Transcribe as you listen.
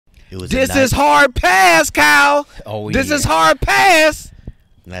This is hard pass, Kyle. Oh, this is hard pass.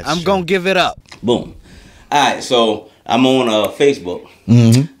 I'm gonna give it up. Boom. All right, so I'm on Facebook.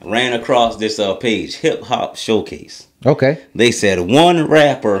 Ran across this page, Hip Hop Showcase. Okay. They said one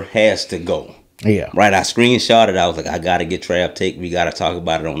rapper has to go. Yeah. Right. I screenshotted. I was like, I gotta get Trav take. We gotta talk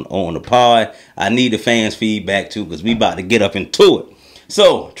about it on the pod. I need the fans' feedback too, because we about to get up into it.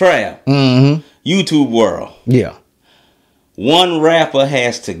 So, Trav, YouTube world. Yeah. One rapper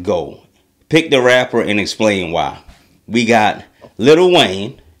has to go. Pick the rapper and explain why. We got Lil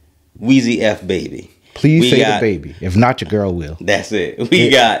Wayne, Weezy F Baby. Please say the baby. If not, your girl will. That's it.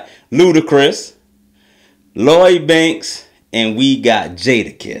 We got Ludacris, Lloyd Banks, and we got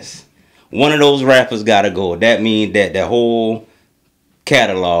Jadakiss. One of those rappers gotta go. That means that the whole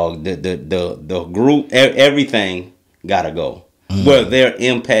catalog, the group, everything gotta go. Well, their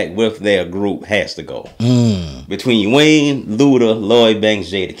impact with their group has to go. Between Wayne, Luda, Lloyd Banks,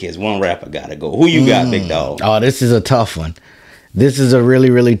 Jadakiss, one rapper gotta go. Who you got, big dog? Oh, this is a tough one. This is a really,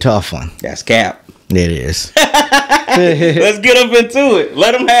 really tough one. That's Cap. It is. Let's get up into it.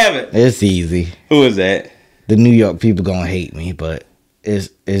 Let them have it. It's easy. Who is that? The New York people gonna hate me, but it's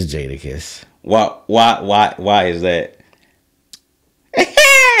Jadakiss. Why is that?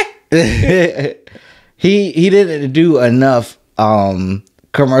 he didn't do enough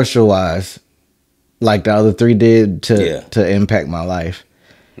commercial wise like the other three did to impact my life.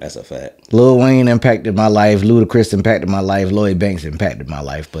 That's a fact. Lil Wayne impacted my life, Ludacris impacted my life, Lloyd Banks impacted my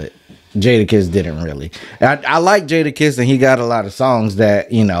life, but Jadakiss didn't really. I like Jadakiss, and he got a lot of songs that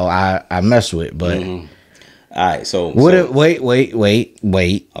I mess with, but all right, so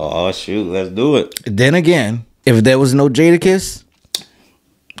wait. Oh shoot, let's do it. Then again, if there was no Jadakiss,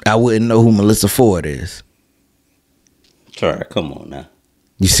 I wouldn't know who Melissa Ford is. Try, come on now.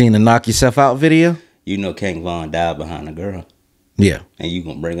 You seen the Knock Yourself Out video? You know King Von died behind a girl. Yeah. And you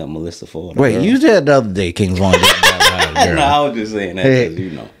gonna bring up Melissa Ford? Wait, you said the other day King Von died behind a girl. No, I was just saying that because you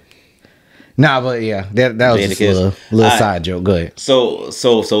know. Nah, but yeah, that was Jadakiss. just a little side joke. Go ahead. So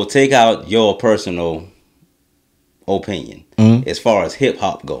take out your personal opinion as far as hip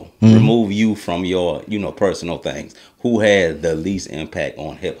hop go. Remove you from your personal things. Who had the least impact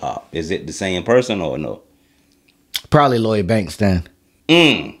on hip hop? Is it the same person or no? Probably Lloyd Banks then.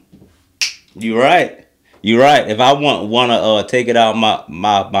 You're right. If I wanna take it out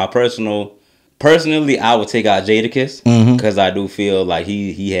my personally, I would take out Jadakiss because I do feel like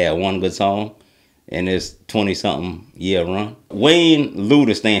he had one good song in this 20-something year run. Wayne,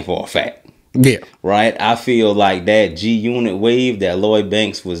 Luda stand for a fact. Yeah. Right? I feel like that G-Unit wave that Lloyd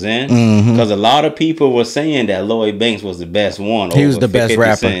Banks was in, because a lot of people were saying that Lloyd Banks was the best one. He was the best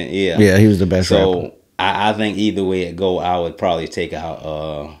rapper. Yeah, he was the best rapper. So I think either way it go, I would probably take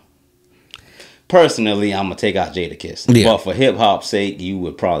out personally, I'm gonna take out Jadakiss. Yeah. But for hip hop's sake, you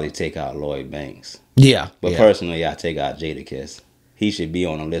would probably take out Lloyd Banks. Yeah. But personally, I take out Jadakiss. He should be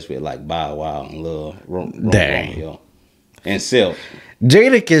on a list with like Bow Wow and Lil Romeo and Silk.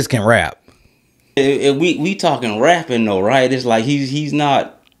 Jadakiss can rap. If we talking rapping though, right? It's like he's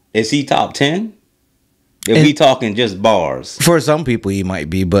not. Is he top 10? If we talking just bars, for some people he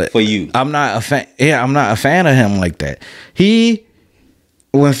might be, but for you, I'm not a fan. Yeah, I'm not a fan of him like that.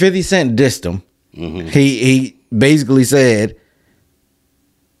 When 50 Cent dissed him, he basically said,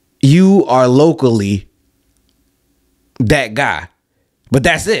 "You are locally that guy," but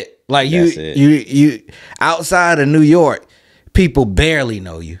that's it. Like you outside of New York, people barely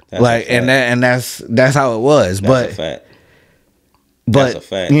know you. That's that's how it was. That's a fact. But that's a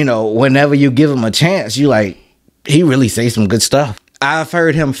fact. Whenever you give him a chance, you like, he really say some good stuff. I've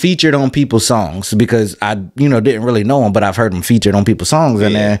heard him featured on people's songs because I didn't really know him, but I've heard him featured on people's songs,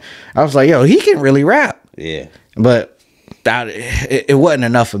 and then I was like, yo, he can really rap. Yeah. But it wasn't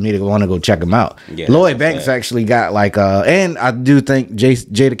enough for me to want to go check him out. Yeah, Lloyd Banks actually got like and I do think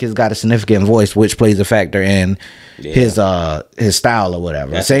Jadakiss got a significant voice, which plays a factor in his style or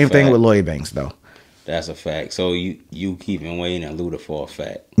whatever. That's Same thing with Lloyd Banks though. That's a fact. So you keeping Wayne and Luda for a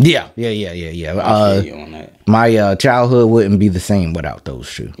fact. Yeah. I feel you on that. My childhood wouldn't be the same without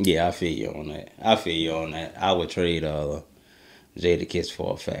those two. Yeah, I feel you on that. I would trade Jadakiss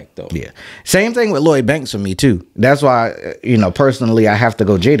for a fact though. Yeah. Same thing with Lloyd Banks for me too. That's why, personally I have to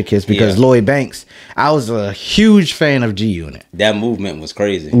go Jadakiss because Lloyd Banks, I was a huge fan of G-Unit. That movement was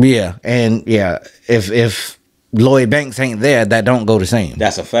crazy. Yeah. And if Lloyd Banks ain't there, that don't go the same.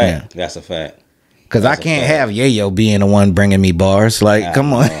 That's a fact. Yeah. That's a fact. Because I can't have Yayo being the one bringing me bars. Like,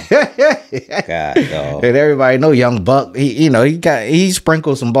 come on. God, dog. And everybody know Young Buck. He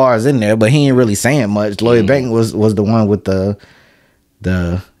sprinkled some bars in there, but he ain't really saying much. Lloyd Banks was the one with the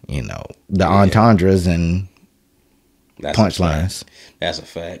entendres and punchlines. That's a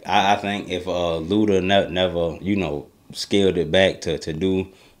fact. I think if Luda never, you know, scaled it back to do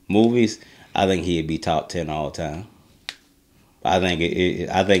movies, I think he'd be top 10 all time. I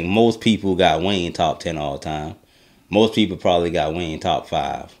think most people got Wayne top 10 all time. Most people probably got Wayne top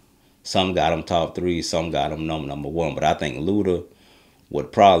 5. Some got him top 3. Some got him number 1. But I think Luda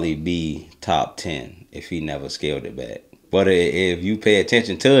would probably be top 10 if he never scaled it back. But if you pay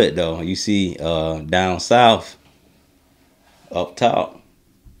attention to it, though, you see down south, up top.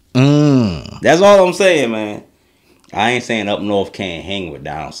 That's all I'm saying, man. I ain't saying up north can't hang with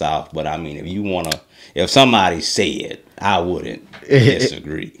down south, but I mean, if somebody say it, I wouldn't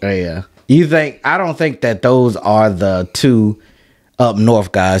disagree. Yeah. I don't think that those are the two up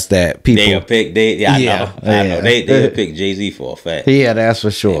north guys that people they'll pick. I know. They'll pick Jay-Z for a fact. Yeah, that's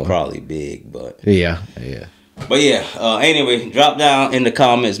for sure. They're probably big, but yeah. But yeah, anyway, drop down in the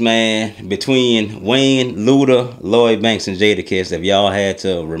comments, man, between Wayne, Luda, Lloyd Banks, and Jadakiss. If y'all had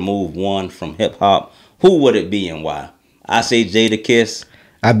to remove one from hip hop, who would it be and why? I say Jadakiss.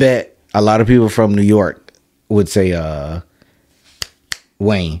 I bet a lot of people from New York would say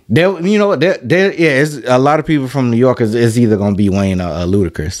Wayne. You know what? It's a lot of people from New York is either gonna be Wayne or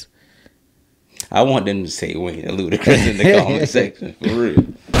Ludacris. I want them to say Wayne or Ludacris in the comment section for real.